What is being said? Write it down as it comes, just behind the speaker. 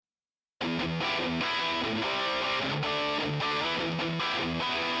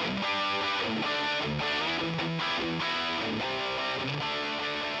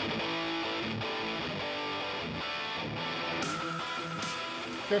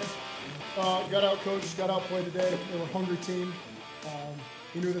Okay. Got out coached, got outplayed today. They were a hungry team.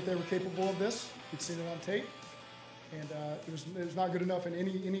 We knew that they were capable of this. We'd seen it on tape. And it was not good enough in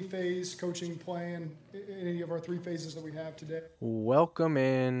any phase, coaching, plan, any of our three phases that we have today. Welcome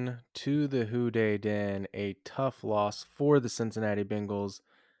in to the Who Day Den, a tough loss for the Cincinnati Bengals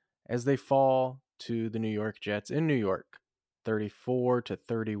as they fall to the New York Jets in New York,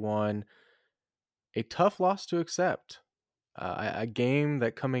 34-31. A tough loss to accept. A game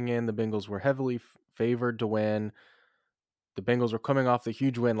that coming in, the Bengals were heavily favored to win. The Bengals were coming off the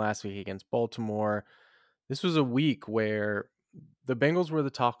huge win last week against Baltimore. This was a week where the Bengals were the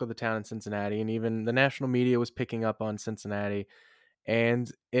talk of the town in Cincinnati, and even the national media was picking up on Cincinnati. And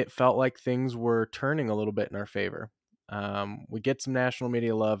it felt like things were turning a little bit in our favor. We get some national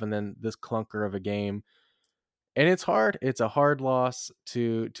media love, and then this clunker of a game, and it's hard. It's a hard loss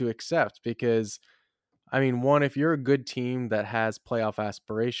to accept because, I mean, one, if you're a good team that has playoff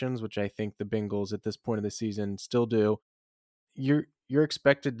aspirations, which I think the Bengals at this point of the season still do, you're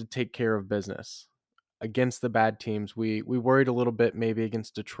expected to take care of business against the bad teams. We worried a little bit maybe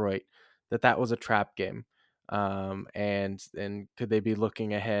against Detroit that was a trap game. And could they be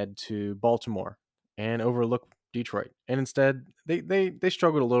looking ahead to Baltimore and overlook Detroit? And instead, they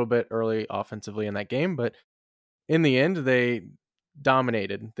struggled a little bit early offensively in that game, but in the end, they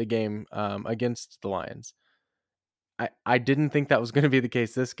dominated the game against the Lions. I didn't think that was going to be the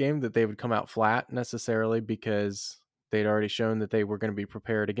case this game, that they would come out flat necessarily, because they'd already shown that they were going to be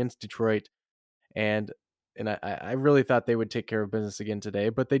prepared against Detroit. And I really thought they would take care of business again today,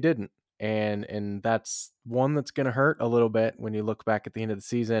 but they didn't. And that's one that's going to hurt a little bit when you look back at the end of the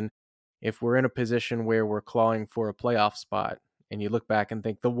season. If we're in a position where we're clawing for a playoff spot and you look back and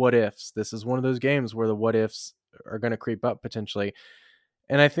think the what ifs, this is one of those games where the what ifs are going to creep up potentially.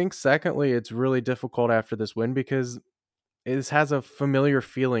 And I think secondly, it's really difficult after this win because it has a familiar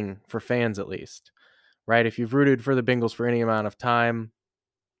feeling for fans, at least, right? If you've rooted for the Bengals for any amount of time,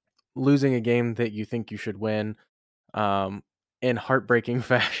 losing a game that you think you should win um, in heartbreaking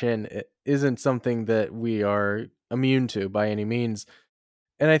fashion isn't something that we are immune to by any means.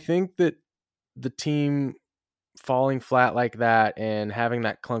 And I think that the team falling flat like that and having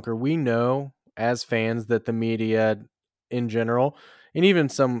that clunker, we know as fans that the media in general, and even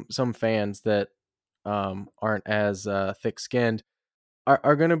some fans that aren't as thick-skinned,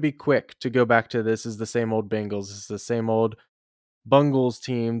 are going to be quick to go back to this is the same old Bengals, this is the same old Bungles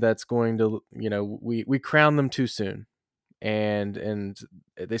team that's going to, we crown them too soon. And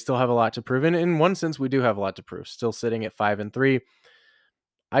they still have a lot to prove. And in one sense, we do have a lot to prove. Still sitting at 5-3.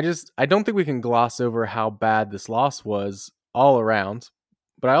 I don't think we can gloss over how bad this loss was all around,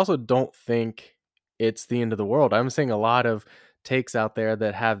 but I also don't think it's the end of the world. I'm seeing a lot of takes out there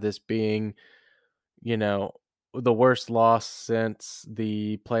that have this being, you know, the worst loss since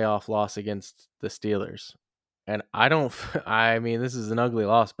the playoff loss against the Steelers. And I don't, I mean, this is an ugly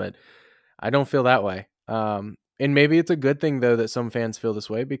loss, but I don't feel that way. And maybe it's a good thing, though, that some fans feel this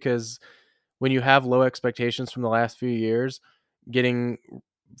way, because when you have low expectations from the last few years, getting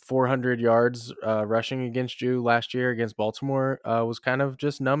 400 yards rushing against you last year against Baltimore was kind of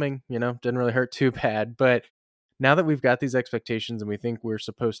just numbing, didn't really hurt too bad. But now that we've got these expectations and we think we're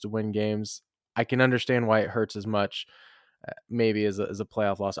supposed to win games, I can understand why it hurts as much, maybe as a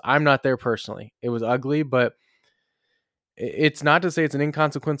playoff loss. I'm not there personally. It was ugly, but it's not to say it's an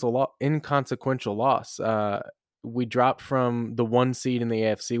inconsequential loss. We dropped from the 1 seed in the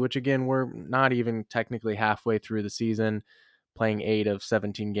AFC, which again, we're not even technically halfway through the season, playing 8 of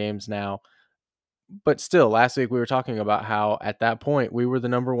 17 games now. But still, last week we were talking about how at that point we were the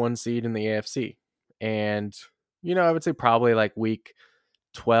number 1 seed in the AFC. And, I would say probably like week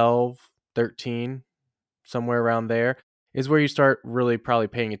 12, 13, somewhere around there is where you start really probably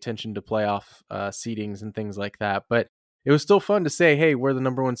paying attention to playoff seedings and things like that. But it was still fun to say, hey, we're the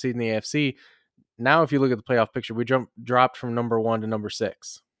number 1 seed in the AFC. Now, if you look at the playoff picture, we dropped from number 1 to number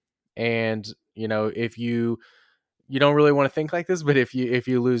 6. And, if you don't really want to think like this, but if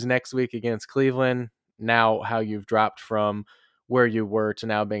you lose next week against Cleveland, now how you've dropped from where you were to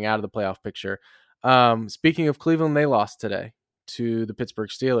now being out of the playoff picture. Speaking of Cleveland, they lost today to the Pittsburgh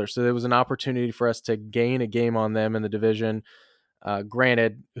Steelers. So there was an opportunity for us to gain a game on them in the division.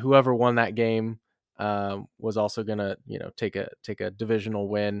 Granted, whoever won that game was also going to, take a divisional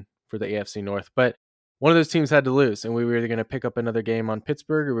win for the AFC North. But one of those teams had to lose, and we were either going to pick up another game on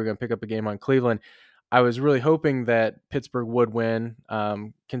Pittsburgh or we were going to pick up a game on Cleveland. I was really hoping that Pittsburgh would win,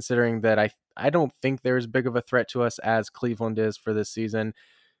 considering that I don't think they're as big of a threat to us as Cleveland is for this season.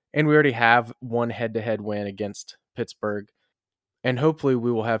 And we already have one head-to-head win against Pittsburgh. And hopefully we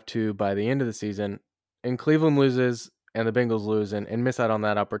will have 2 by the end of the season. And Cleveland loses, and the Bengals lose and miss out on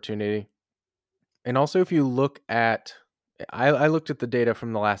that opportunity. And also, if you look at, I looked at the data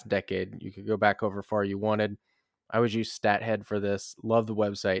from the last decade. You could go back however far you wanted. I would use StatHead for this. Love the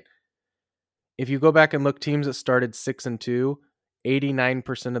website. If you go back and look, teams that started 6-2,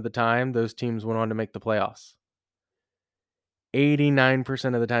 89% of the time, those teams went on to make the playoffs.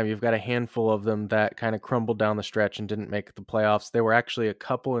 89% of the time, you've got a handful of them that kind of crumbled down the stretch and didn't make the playoffs. There were actually a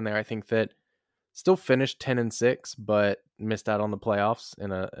couple in there, I think, that still finished 10-6, but missed out on the playoffs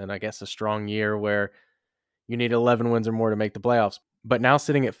in I guess a strong year where you need 11 wins or more to make the playoffs. But now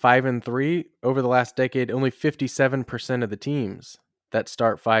sitting at 5-3 over the last decade, only 57% of the teams that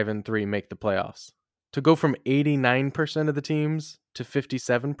start 5-3 make the playoffs. To go from 89% of the teams to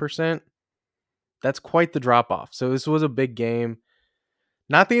 57%, that's quite the drop off. So this was a big game.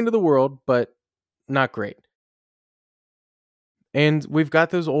 Not the end of the world, but not great. And we've got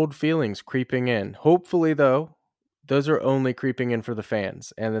those old feelings creeping in. Hopefully, though, those are only creeping in for the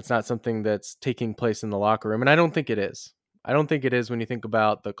fans, and it's not something that's taking place in the locker room. And I don't think it is. I don't think it is when you think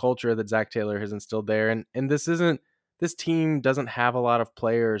about the culture that Zach Taylor has instilled there. And this team doesn't have a lot of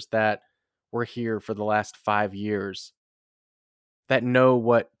players that were here for the last 5 years that know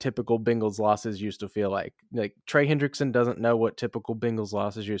what typical Bengals losses used to feel like. Like Trey Hendrickson doesn't know what typical Bengals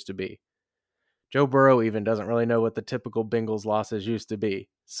losses used to be. Joe Burrow even doesn't really know what the typical Bengals losses used to be.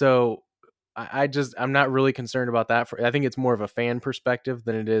 So I'm not really concerned about that. I think it's more of a fan perspective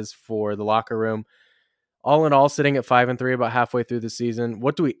than it is for the locker room. All in all, sitting at 5-3 about halfway through the season,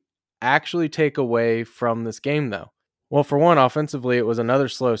 what do we actually take away from this game, though? Well, for one, offensively, it was another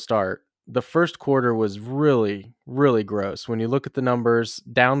slow start. The first quarter was really, really gross. When you look at the numbers,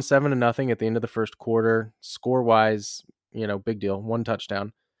 down 7-0 at the end of the first quarter, score-wise, big deal, 1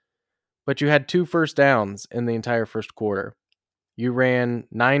 touchdown. But you had 2 first downs in the entire first quarter. You ran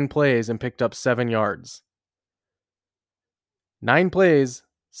 9 plays and picked up 7 yards. 9 plays,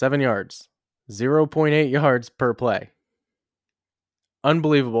 7 yards. 0.8 yards per play.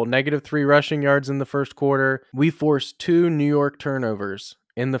 Unbelievable. -3 rushing yards in the first quarter. We forced 2 New York turnovers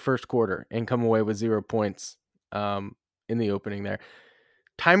in the first quarter and come away with 0 points in the opening there.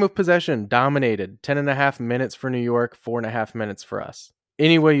 Time of possession dominated. 10.5 minutes for New York, 4.5 minutes for us.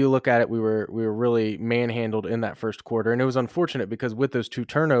 Any way you look at it, we were really manhandled in that first quarter. And it was unfortunate because with those 2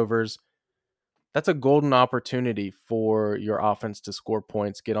 turnovers, that's a golden opportunity for your offense to score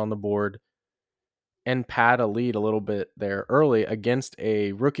points, get on the board, and pad a lead a little bit there early against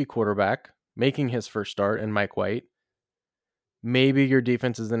a rookie quarterback making his first start in Mike White. Maybe your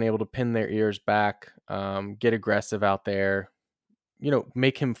defense isn't able to pin their ears back, get aggressive out there,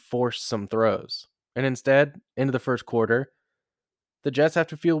 make him force some throws. And instead, into the first quarter, the Jets have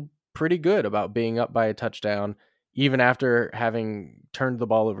to feel pretty good about being up by a touchdown, even after having turned the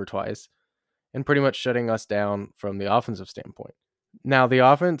ball over twice and pretty much shutting us down from the offensive standpoint. Now, the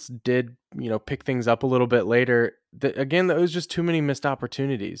offense did, pick things up a little bit later. Again, that was just too many missed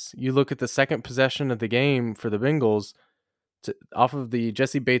opportunities. You look at the second possession of the game for the Bengals, off of the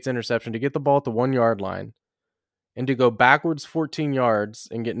Jesse Bates interception, to get the ball at the 1 yard line and to go backwards 14 yards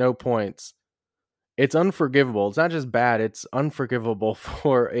and get no points. It's unforgivable. It's not just bad, it's unforgivable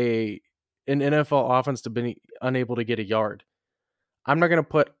for an NFL offense to be unable to get a yard. I'm not going to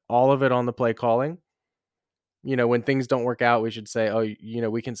put all of it on the play calling. When things don't work out, we should say,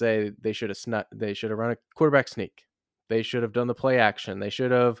 we can say they should have run a quarterback sneak. They should have done the play action. They should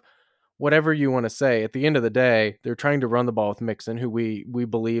have, whatever you want to say. At the end of the day, they're trying to run the ball with Mixon, who we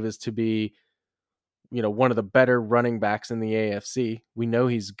believe is to be, one of the better running backs in the AFC. We know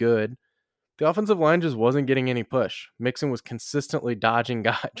he's good. The offensive line just wasn't getting any push. Mixon was consistently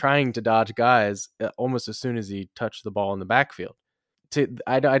trying to dodge guys almost as soon as he touched the ball in the backfield.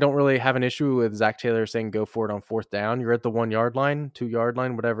 I don't really have an issue with Zach Taylor saying go for it on 4th down. You're at the 1 yard line, 2 yard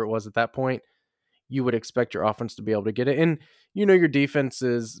line, whatever it was at that point. You would expect your offense to be able to get it. And your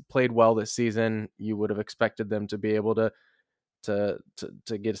defenses played well this season. You would have expected them to be able to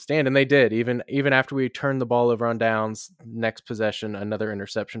get a stand, and they did. Even after we turned the ball over on downs, next possession, another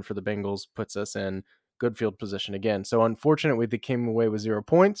interception for the Bengals puts us in good field position again. So unfortunately, they came away with 0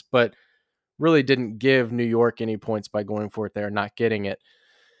 points, but really didn't give New York any points by going for it there, not getting it.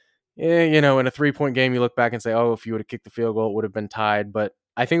 In a 3-point game, you look back and say, oh, if you would have kicked the field goal, it would have been tied. But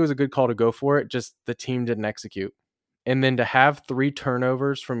I think it was a good call to go for it. Just the team didn't execute. And then to have 3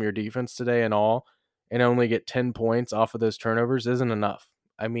 turnovers from your defense today and only get 10 points off of those turnovers isn't enough.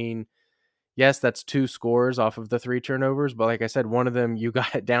 I mean, yes, that's 2 scores off of the 3 turnovers. But like I said, one of them, you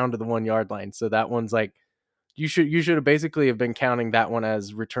got it down to the 1 yard line. So that one's like, you should have basically have been counting that one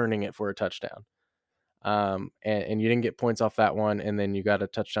as returning it for a touchdown. And you didn't get points off that one. And then you got a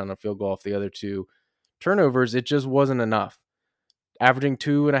touchdown and field goal off the other 2 turnovers, it just wasn't enough. Averaging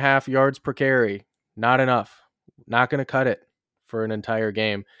 2.5 yards per carry, not enough. Not going to cut it for an entire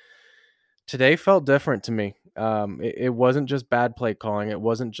game. Today felt different to me. It wasn't just bad play calling. It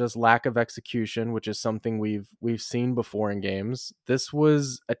wasn't just lack of execution, which is something we've seen before in games. This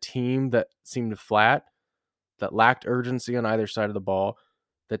was a team that seemed flat, that lacked urgency on either side of the ball,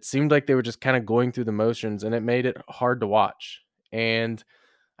 that seemed like they were just kind of going through the motions, and it made it hard to watch. And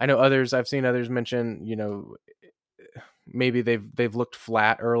I know I've seen others mention, maybe they've looked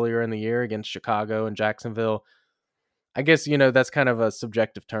flat earlier in the year against Chicago and Jacksonville. I guess, that's kind of a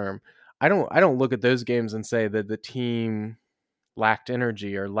subjective term. I don't look at those games and say that the team lacked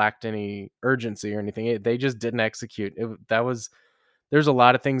energy or lacked any urgency or anything. They just didn't execute. There's a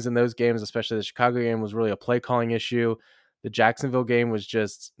lot of things in those games, especially the Chicago game was really a play calling issue. The Jacksonville game was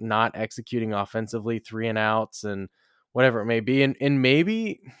just not executing offensively, 3 and outs and whatever it may be. And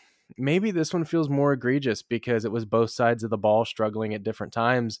maybe this one feels more egregious because it was both sides of the ball struggling at different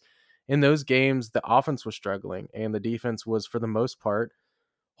times. In those games, the offense was struggling and the defense was, for the most part,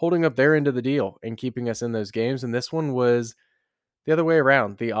 holding up their end of the deal and keeping us in those games. And this one was the other way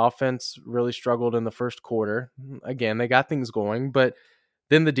around. The offense really struggled in the first quarter. Again, they got things going, but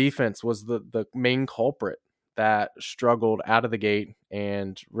then the defense was the main culprit that struggled out of the gate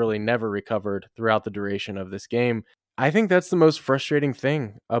and really never recovered throughout the duration of this game. I think that's the most frustrating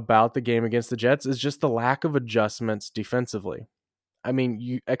thing about the game against the Jets is just the lack of adjustments defensively. I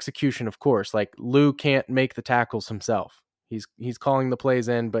mean, execution, of course. Like, Lou can't make the tackles himself. He's calling the plays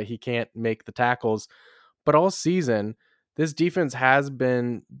in, but he can't make the tackles. But all season, this defense has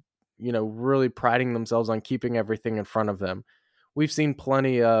been, really priding themselves on keeping everything in front of them. We've seen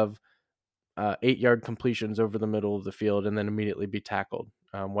plenty of 8-yard completions over the middle of the field and then immediately be tackled,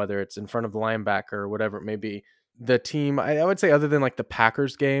 whether it's in front of the linebacker or whatever it may be. The team, I would say, other than like the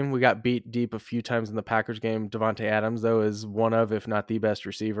Packers game, we got beat deep a few times in the Packers game. Devontae Adams, though, is one of, if not the best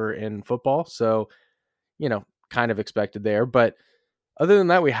receiver in football. So, kind of expected there. But other than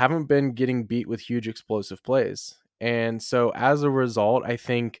that, we haven't been getting beat with huge explosive plays. And so as a result, I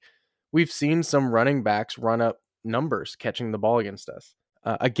think we've seen some running backs run up numbers catching the ball against us.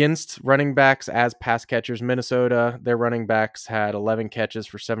 Against running backs as pass catchers, Minnesota, their running backs had 11 catches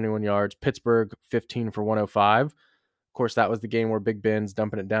for 71 yards. Pittsburgh, 15 for 105. Of course, that was the game where Big Ben's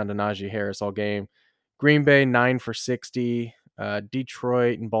dumping it down to Najee Harris all game. Green Bay, 9 for 60.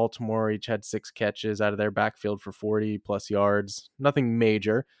 Detroit and Baltimore each had 6 catches out of their backfield for 40-plus yards. Nothing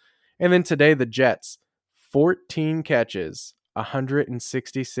major. And then today, the Jets, 14 catches,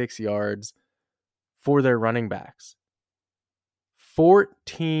 166 yards for their running backs.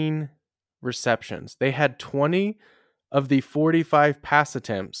 14 receptions. They had 20 of the 45 pass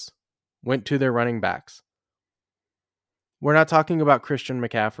attempts went to their running backs. We're not talking about Christian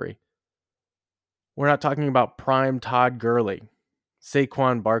McCaffrey. We're not talking about prime Todd Gurley,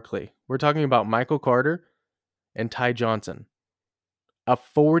 Saquon Barkley. We're talking about Michael Carter and Ty Johnson. A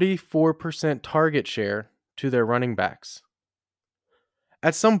 44% target share to their running backs.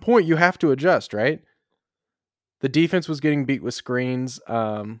 At some point, you have to adjust, right? The defense was getting beat with screens.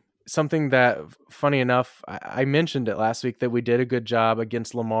 Something that, funny enough, I mentioned it last week that we did a good job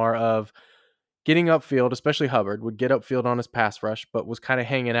against Lamar of getting upfield, especially Hubbard would get upfield on his pass rush, but was kind of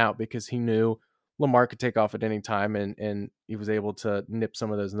hanging out because he knew Lamar could take off at any time, and he was able to nip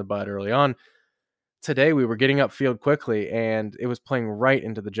some of those in the bud early on. Today, we were getting upfield quickly, and it was playing right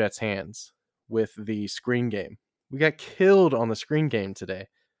into the Jets' hands with the screen game. We got killed on the screen game today.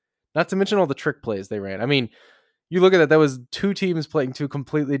 Not to mention all the trick plays they ran. I mean, you look at that was 2 teams playing 2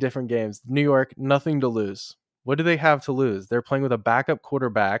 completely different games. New York, nothing to lose. What do they have to lose? They're playing with a backup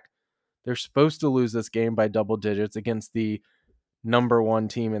quarterback. They're supposed to lose this game by double digits against the number 1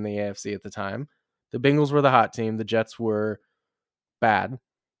 team in the AFC at the time. The Bengals were the hot team. The Jets were bad.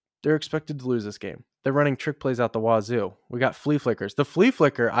 They're expected to lose this game. They're running trick plays out the wazoo. We got flea flickers. The flea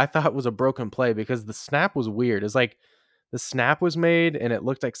flicker I thought was a broken play because the snap was weird. It's like the snap was made and it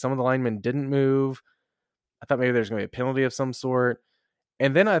looked like some of the linemen didn't move. I thought maybe there's going to be a penalty of some sort.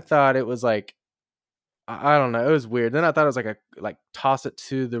 And then I thought it was like, I don't know. It was weird. Then I thought it was like toss it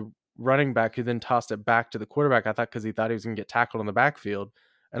to the running back who then tossed it back to the quarterback. I thought because he thought he was going to get tackled in the backfield.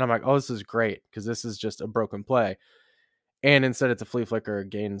 And I'm like, oh, this is great because this is just a broken play. And instead it's a flea flicker,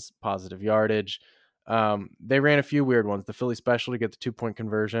 gains positive yardage. They ran a few weird ones. The Philly special to get the 2-point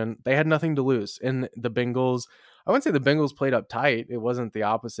conversion. They had nothing to lose. And the Bengals, I wouldn't say the Bengals played up tight. It wasn't the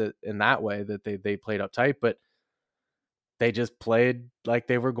opposite in that way that they played up tight, but they just played like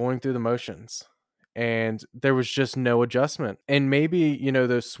they were going through the motions. And there was just no adjustment. And maybe,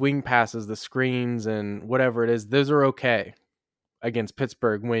 those swing passes, the screens and whatever it is, those are okay against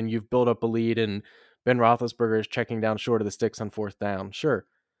Pittsburgh when you've built up a lead and Ben Roethlisberger is checking down short of the sticks on 4th down. Sure.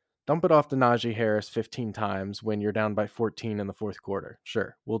 Dump it off to Najee Harris 15 times when you're down by 14 in the 4th quarter.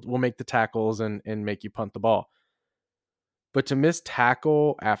 Sure. We'll make the tackles and make you punt the ball. But to miss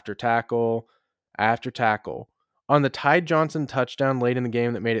tackle after tackle after tackle on the Ty Johnson touchdown late in the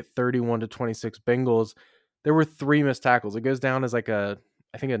game that made it 31-26 Bengals, there were 3 missed tackles. It goes down as like I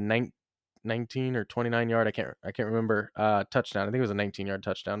think a 19 or 29 yard, I can't remember, touchdown. I think it was a 19-yard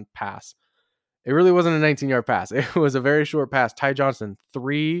touchdown pass. It really wasn't a 19-yard pass. It was a very short pass. Ty Johnson,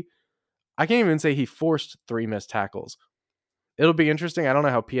 I can't even say he forced 3 missed tackles. It'll be interesting. I don't know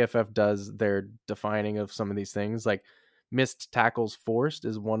how PFF does their defining of some of these things. Like missed tackles forced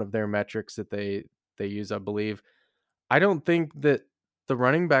is one of their metrics that they use, I believe. I don't think that the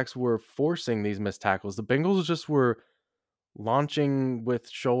running backs were forcing these missed tackles. The Bengals just were launching with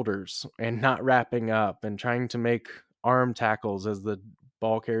shoulders and not wrapping up and trying to make arm tackles as the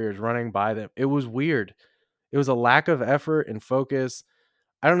ball carriers running by them. It was weird. It was a lack of effort and focus.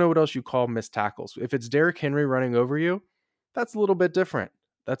 I don't know what else you call missed tackles. If it's Derrick Henry running over you, that's a little bit different.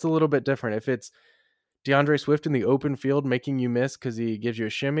 If it's DeAndre Swift in the open field making you miss because he gives you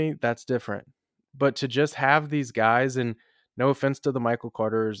a shimmy, that's different. But to just have these guys, and no offense to the Michael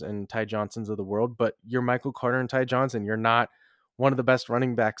Carters and Ty Johnsons of the world, but you're Michael Carter and Ty Johnson. You're not one of the best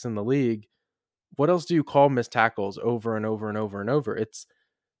running backs in the league. What else do you call missed tackles over and over and over and over? It's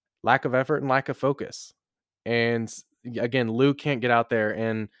lack of effort and lack of focus. And again, Luke can't get out there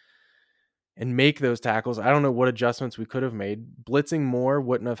and make those tackles. I don't know what adjustments we could have made. Blitzing more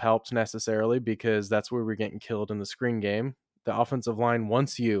wouldn't have helped necessarily because that's where we're getting killed in the screen game. The offensive line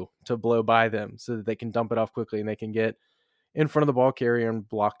wants you to blow by them so that they can dump it off quickly and they can get in front of the ball carrier and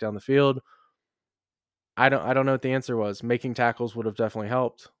block down the field. I don't know what the answer was. Making tackles would have definitely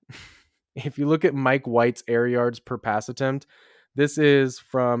helped. If you look at Mike White's air yards per pass attempt, this is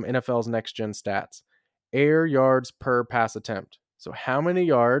from NFL's Next Gen Stats. Air yards per pass attempt. So how many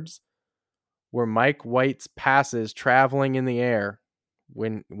yards were Mike White's passes traveling in the air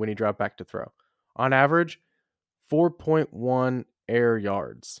when he dropped back to throw? On average, 4.1 air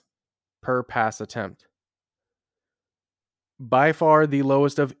yards per pass attempt. By far the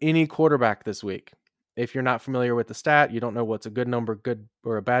lowest of any quarterback this week. If you're not familiar with the stat, you don't know what's a good number, good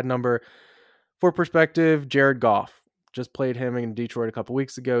or a bad number. For perspective, Jared Goff, just played him in Detroit a couple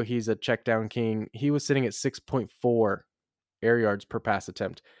weeks ago. He's a check down king. He was sitting at 6.4 air yards per pass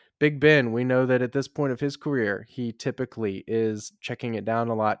attempt. Big Ben, we know that at this point of his career, he typically is checking it down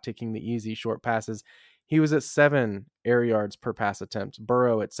a lot, taking the easy short passes. He was at 7 air yards per pass attempt.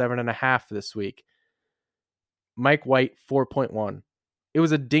 Burrow at 7.5 this week. Mike White, 4.1. It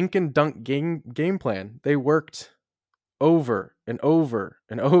was a dink and dunk game plan. They worked over and over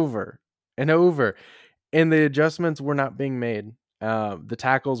and over and over, and the adjustments were not being made. The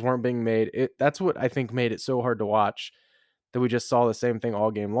tackles weren't being made. That's what I think made it so hard to watch, that we just saw the same thing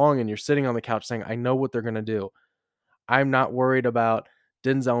all game long, and you're sitting on the couch saying, I know what they're going to do. I'm not worried about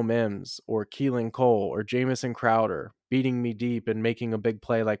Denzel Mims or Keelan Cole or Jamison Crowder beating me deep and making a big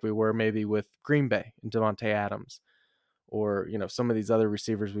play like we were maybe with Green Bay and Devontae Adams, or some of these other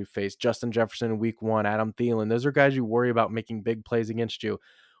receivers we've faced, Justin Jefferson in week 1, Adam Thielen. Those are guys you worry about making big plays against you.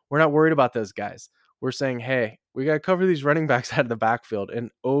 We're not worried about those guys. We're saying, hey, we got to cover these running backs out of the backfield. And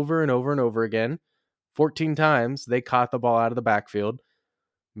over and over and over again, 14 times they caught the ball out of the backfield,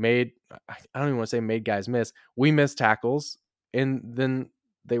 I don't even want to say made guys miss. We missed tackles, and then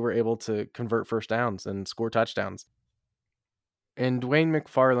they were able to convert first downs and score touchdowns. And Dwayne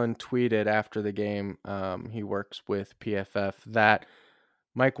McFarland tweeted after the game, he works with PFF, that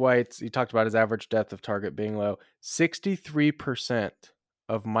Mike White's, he talked about his average depth of target being low. 63%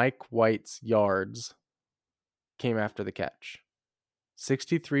 of Mike White's yards came after the catch.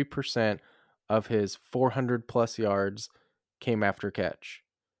 63% of his 400 plus yards came after catch.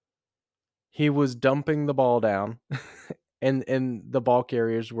 He was dumping the ball down and the ball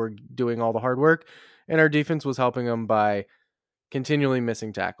carriers were doing all the hard work, and our defense was helping them by continually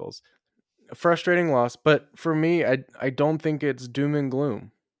missing tackles. A frustrating loss, but for me, I don't think it's doom and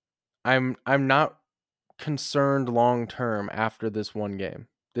gloom. I'm not concerned long term after this one game.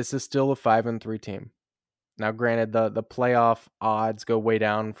 This is still a 5-3 team. Now, granted, the playoff odds go way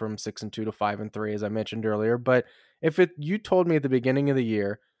down from 6-2 to 5-3, as I mentioned earlier. But if you told me at the beginning of the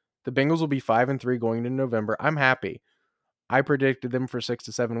year the Bengals will be 5-3 going into November, I'm happy. I predicted them for 6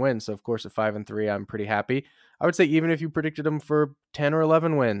 to 7 wins, so of course at 5-3, I'm pretty happy. I would say even if you predicted them for 10 or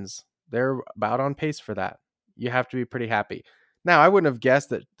 11 wins, they're about on pace for that. You have to be pretty happy. Now, I wouldn't have guessed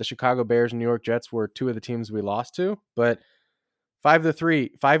that the Chicago Bears and New York Jets were 2 of the teams we lost to, but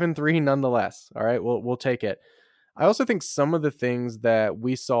 5-3 nonetheless. All right, we'll take it. I also think some of the things that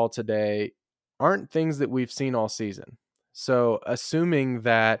we saw today aren't things that we've seen all season. So assuming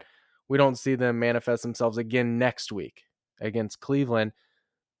that we don't see them manifest themselves again next week against Cleveland,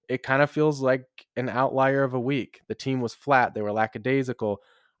 it kind of feels like an outlier of a week. The team was flat. They were lackadaisical.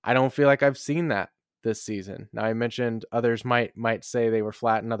 I don't feel like I've seen that this season. Now, I mentioned others might say they were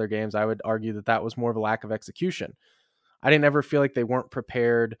flat in other games. I would argue that that was more of a lack of execution. I didn't ever feel like they weren't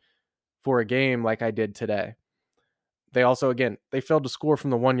prepared for a game like I did today. They also, again, they failed to score from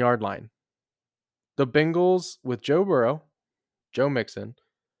the 1 yard line. The Bengals with Joe Burrow, Joe Mixon,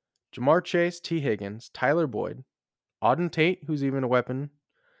 Jamar Chase, T. Higgins, Tyler Boyd, Auden Tate, who's even a weapon,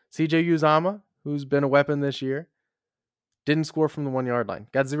 CJ Uzama, who's been a weapon this year, didn't score from the 1 yard line,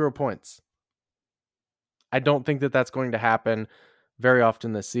 got 0 points. I don't think that that's going to happen very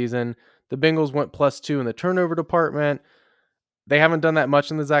often this season. The Bengals went +2 in the turnover department. They haven't done that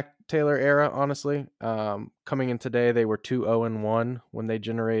much in the Zach Taylor era, honestly. Coming in today, they were 2-0-1 when they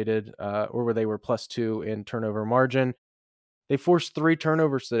generated, or where they were +2 in turnover margin. They forced 3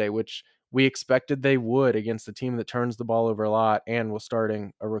 turnovers today, which we expected they would against a team that turns the ball over a lot and was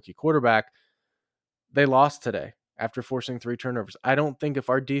starting a rookie quarterback. They lost today after forcing 3 turnovers. I don't think if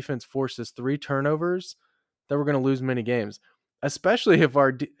our defense forces 3 turnovers that we're going to lose many games, especially if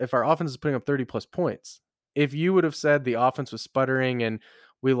our offense is putting up 30 plus points. If you would have said the offense was sputtering and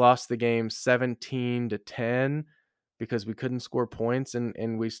we lost the game 17-10 because we couldn't score points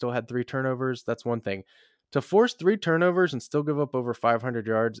and we still had 3 turnovers, that's one thing. To force 3 turnovers and still give up over 500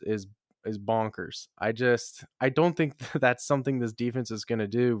 yards is bonkers. I don't think that's something this defense is going to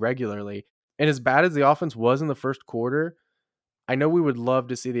do regularly. And as bad as the offense was in the first quarter, I know we would love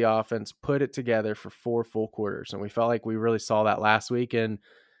to see the offense put it together for 4 full quarters. And we felt like we really saw that last week. And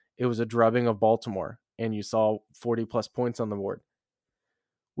it was a drubbing of Baltimore. And you saw 40 plus points on the board.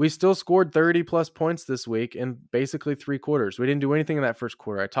 We still scored 30 plus points this week in basically 3 quarters. We didn't do anything in that first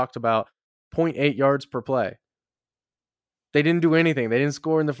quarter. I talked about 0.8 yards per play. They didn't do anything. They didn't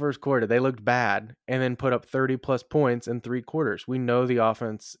score in the first quarter. They looked bad and then put up 30 plus points in 3 quarters. We know the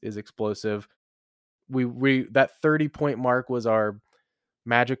offense is explosive. We that 30-point mark was our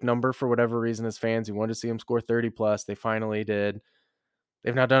magic number for whatever reason as fans. We wanted to see them score 30 plus. They finally did.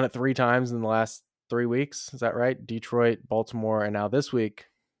 They've now done it 3 times in the last 3 weeks. Is that right? Detroit, Baltimore, and now this week.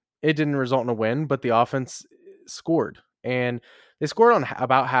 It didn't result in a win, but the offense scored. And they scored on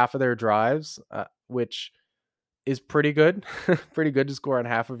about half of their drives, which is pretty good. Pretty good to score on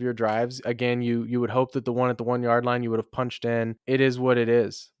half of your drives. Again, you would hope that the one at the 1 yard line you would have punched in. It is what it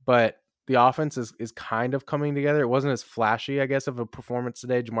is. But the offense is kind of coming together. It wasn't as flashy, I guess, of a performance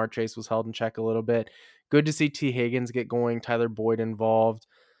today. Jamar Chase was held in check a little bit. Good to see T. Higgins get going, Tyler Boyd involved.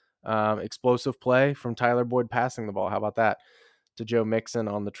 Explosive play from Tyler Boyd passing the ball. How about that? To Joe Mixon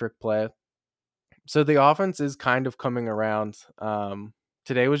on the trick play. So the offense is kind of coming around.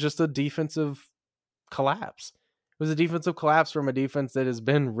 Today was just a defensive collapse. It was a defensive collapse from a defense that has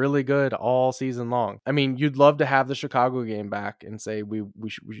been really good all season long. I mean, you'd love to have the Chicago game back and say we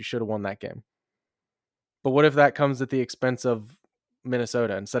should have won that game. But what if that comes at the expense of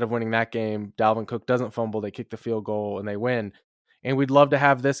Minnesota? Instead of winning that game, Dalvin Cook doesn't fumble, they kick the field goal and they win. And we'd love to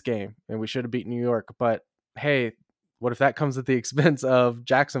have this game and we should have beat New York. But hey, what if that comes at the expense of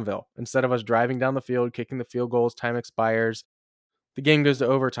Jacksonville? Instead of us driving down the field, kicking the field goals, time expires, the game goes to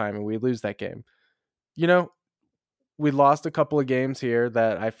overtime and we lose that game. You know, we lost a couple of games here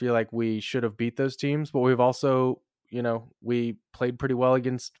that I feel like we should have beat those teams, but we've also, we played pretty well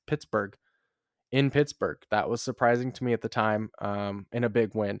against Pittsburgh in Pittsburgh. That was surprising to me at the time, and a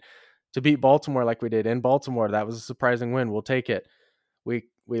big win. To beat Baltimore like we did in Baltimore, that was a surprising win. We'll take it. We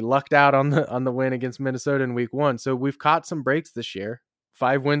lucked out on the win against Minnesota in week 1. So we've caught some breaks this year.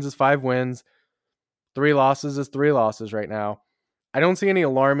 5 wins is 5 wins. 3 losses is 3 losses right now. I don't see any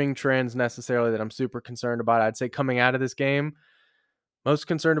alarming trends necessarily that I'm super concerned about. I'd say coming out of this game, most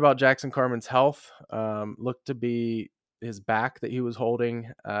concerned about Jackson Carman's health. Looked to be his back that he was holding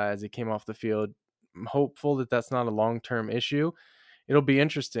as he came off the field. I'm hopeful that that's not a long-term issue. It'll be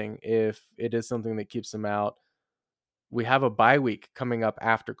interesting if it is something that keeps him out. We have a bye week coming up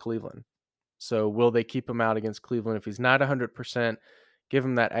after Cleveland. So will they keep him out against Cleveland if he's not 100%? Give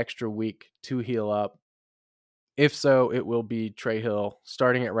him that extra week to heal up. If so, it will be Trey Hill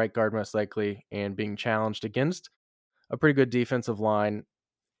starting at right guard most likely and being challenged against a pretty good defensive line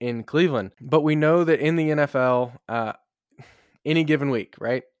in Cleveland. But we know that in the NFL, any given week,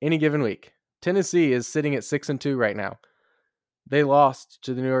 right? Any given week, Tennessee is sitting at 6-2 right now. They lost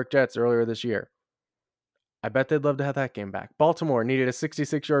to the New York Jets earlier this year. I bet they'd love to have that game back. Baltimore needed a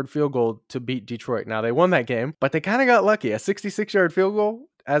 66-yard field goal to beat Detroit. Now, they won that game, but they kind of got lucky. A 66-yard field goal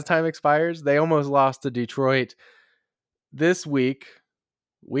as time expires, they almost lost to Detroit. This week,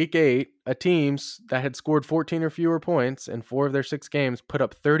 Week 8, a team that had scored 14 or fewer points in 4 of their 6 games put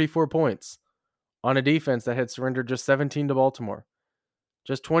up 34 points on a defense that had surrendered just 17 to Baltimore.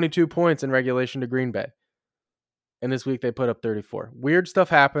 Just 22 points in regulation to Green Bay. And this week they put up 34. Weird stuff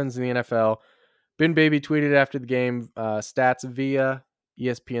happens in the NFL. Ben Baby tweeted after the game stats via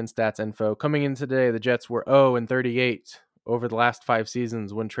ESPN Stats Info. Coming in today, the Jets were 0-38 over the last 5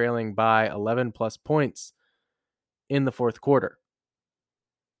 seasons when trailing by 11 plus points in the fourth quarter.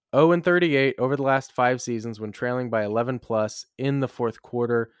 0-38 over the last 5 seasons when trailing by 11 plus in the fourth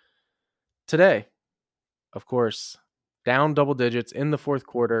quarter. Today, of course, down double digits in the fourth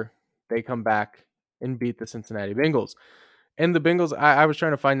quarter, they come back and beat the Cincinnati Bengals. And the Bengals, I was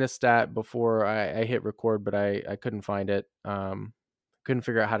trying to find this stat before I hit record, but I couldn't find it. Couldn't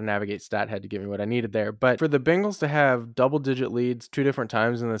figure out how to navigate StatHead to give me what I needed there. But for the Bengals to have double-digit leads 2 different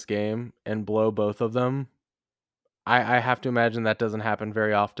times in this game and blow both of them, I have to imagine that doesn't happen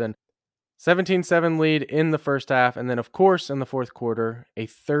very often. 17-7 lead in the first half, and then, of course, in the fourth quarter, a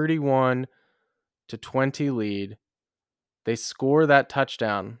 31-20 lead. They score that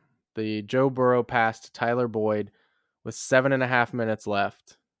touchdown, the Joe Burrow pass to Tyler Boyd, with 7.5 minutes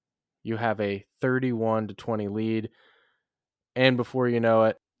left. You have a 31-20 lead, and before you know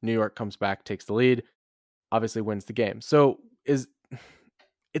it, New York comes back, takes the lead, obviously wins the game. So it's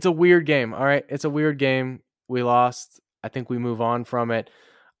a weird game, all right? It's a weird game. We lost. I think we move on from it.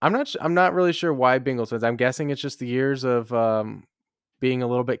 I'm not really sure why Bengals fans. I'm guessing it's just the years of being a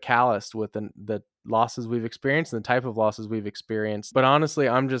little bit calloused with the losses we've experienced and the type of losses we've experienced. But honestly,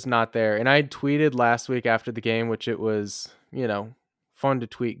 I'm just not there. And I tweeted last week after the game, which it was, fun to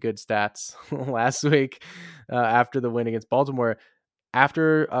tweet good stats last week after the win against Baltimore.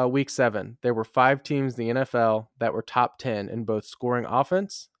 After week 7, there were 5 teams in the NFL that were top 10 in both scoring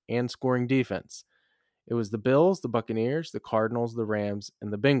offense and scoring defense. It was the Bills, the Buccaneers, the Cardinals, the Rams,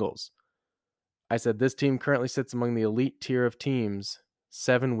 and the Bengals. I said this team currently sits among the elite tier of teams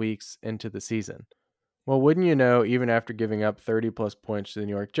 7 weeks into the season. Well, wouldn't you know, even after giving up 30-plus points to the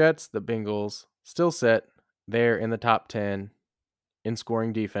New York Jets, the Bengals still sit there in the top 10 in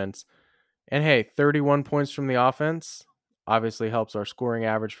scoring defense. And hey, 31 points from the offense obviously helps our scoring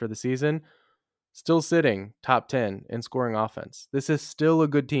average for the season. Still sitting top 10 in scoring offense. This is still a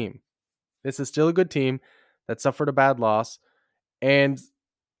good team. This is still a good team that suffered a bad loss. And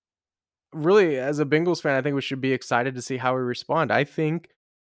really, as a Bengals fan, I think we should be excited to see how we respond. I think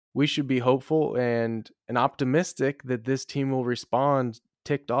we should be hopeful and optimistic that this team will respond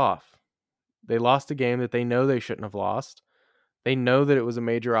ticked off. They lost a game that they know they shouldn't have lost. They know that it was a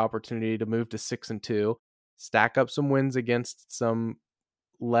major opportunity to move to 6-2, stack up some wins against some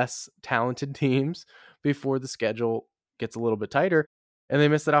less talented teams before the schedule gets a little bit tighter, and they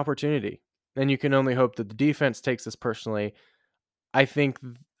missed that opportunity. And you can only hope that the defense takes this personally. I think,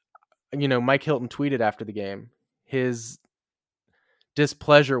 Mike Hilton tweeted after the game his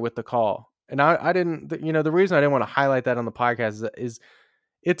displeasure with the call. And I didn't, the reason I didn't want to highlight that on the podcast is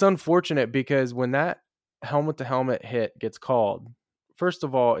it's unfortunate because when that helmet to helmet hit gets called, first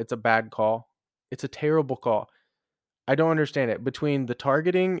of all, it's a bad call. It's a terrible call. I don't understand it. Between the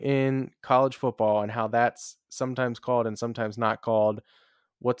targeting in college football and how that's sometimes called and sometimes not called,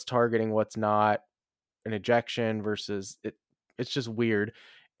 what's targeting, what's not, an ejection versus it, it's just weird.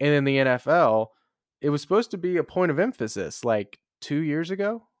 And in the NFL, it was supposed to be a point of emphasis like 2 years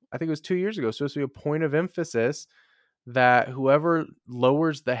ago. I think it was 2 years ago. It's supposed to be a point of emphasis that whoever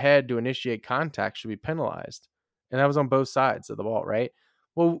lowers the head to initiate contact should be penalized. And that was on both sides of the ball, right?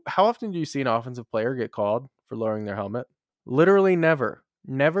 Well, how often do you see an offensive player get called for lowering their helmet? Literally never.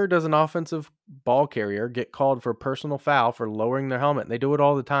 Never does an offensive ball carrier get called for a personal foul for lowering their helmet. They do it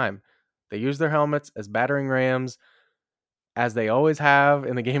all the time. They use their helmets as battering rams, as they always have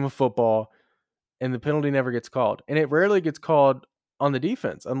in the game of football, and the penalty never gets called. And it rarely gets called on the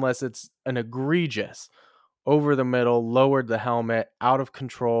defense unless it's an egregious over the middle, lowered the helmet, out of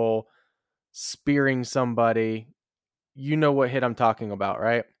control, spearing somebody. You know what hit I'm talking about,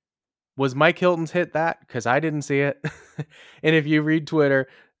 right? Was Mike Hilton's hit that? Because I didn't see it. And if you read Twitter,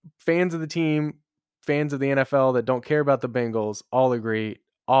 fans of the team, fans of the NFL that don't care about the Bengals all agree,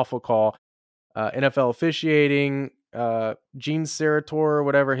 awful call. NFL officiating, Gene Serator,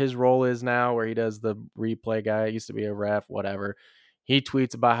 whatever his role is now, where he does the replay guy, used to be a ref, whatever. He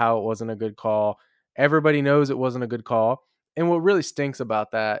tweets about how it wasn't a good call. Everybody knows it wasn't a good call. And what really stinks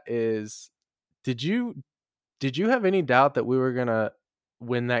about that is, did you have any doubt that we were going to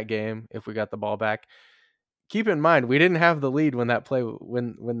win that game if we got the ball back? Keep in mind, we didn't have the lead when that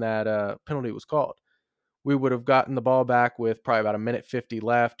penalty was called. We would have gotten the ball back with probably about 1:50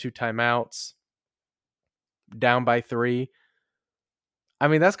 left, 2 timeouts, down by 3. I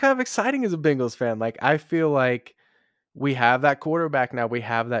mean, that's kind of exciting as a Bengals fan. Like, I feel like we have that quarterback now. We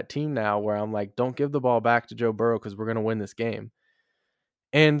have that team now where I'm like, don't give the ball back to Joe Burrow because we're going to win this game.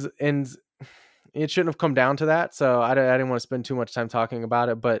 And it shouldn't have come down to that. So I didn't want to spend too much time talking about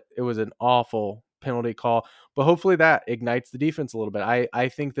it, but it was an awful penalty call. But hopefully that ignites the defense a little bit. I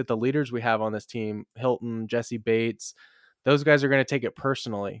think that the leaders we have on this team, Hilton, Jesse Bates, those guys are going to take it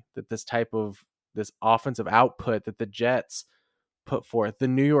personally, that this offensive output that the Jets put forth, the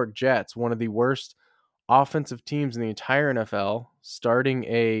New York Jets, one of the worst offensive teams in the entire NFL, starting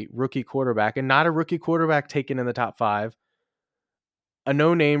a rookie quarterback, and not a rookie quarterback taken in the top 5, a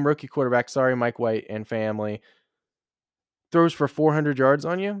no-name rookie quarterback, sorry, Mike White and family, throws for 400 yards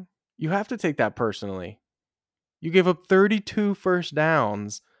on you. You have to take that personally. You gave up 32 first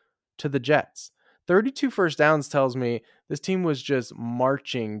downs to the Jets. 32 first downs tells me this team was just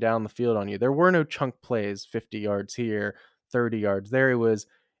marching down the field on you. There were no chunk plays, 50 yards here, 30 yards there. It was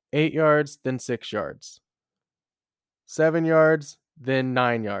 8 yards, then 6 yards. 7 yards, then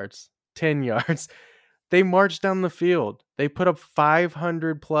 9 yards. 10 yards. They marched down the field. They put up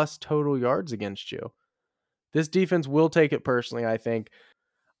 500 plus total yards against you. This defense will take it personally, I think.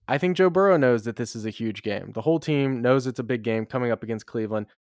 I think Joe Burrow knows that this is a huge game. The whole team knows it's a big game coming up against Cleveland.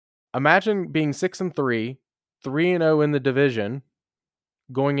 Imagine being 6-3, 3-0 in the division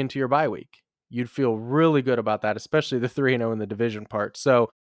going into your bye week. You'd feel really good about that, especially the 3-0 in the division part. So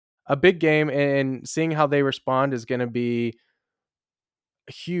a big game, and seeing how they respond is going to be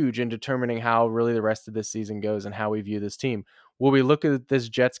huge in determining how really the rest of this season goes and how we view this team. Will we look at this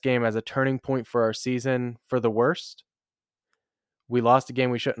Jets game as a turning point for our season for the worst? We lost a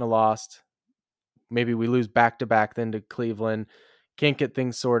game we shouldn't have lost. Maybe we lose back-to-back then to Cleveland. Can't get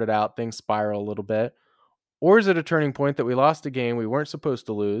things sorted out. Things spiral a little bit. Or is it a turning point that we lost a game we weren't supposed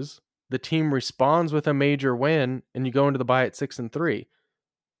to lose? The team responds with a major win, and you go into the bye at 6-3.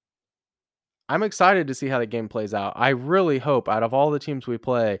 I'm excited to see how the game plays out. I really hope out of all the teams we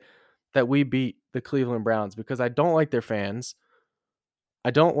play that we beat the Cleveland Browns, because I don't like their fans.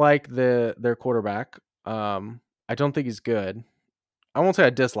 I don't like their quarterback. I don't think he's good. I won't say I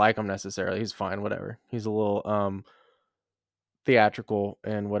dislike him necessarily. He's fine, whatever. He's a little theatrical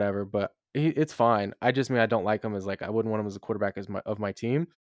and whatever, but it's fine. I just mean I don't like him as, like, I wouldn't want him as a quarterback of my team.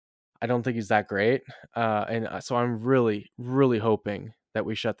 I don't think he's that great. So I'm really, really hoping that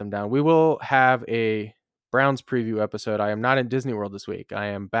we shut them down. We will have a Browns preview episode. I am not in Disney World this week. I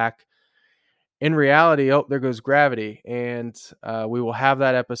am back in reality. Oh, there goes gravity. And we will have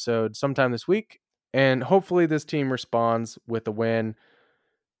that episode sometime this week. And hopefully this team responds with a win.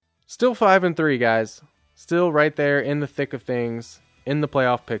 Still 5-3, guys. Still right there in the thick of things, in the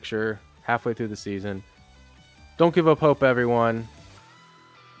playoff picture, halfway through the season. Don't give up hope, everyone.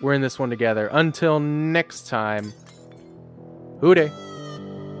 We're in this one together. Until next time, Hoo day.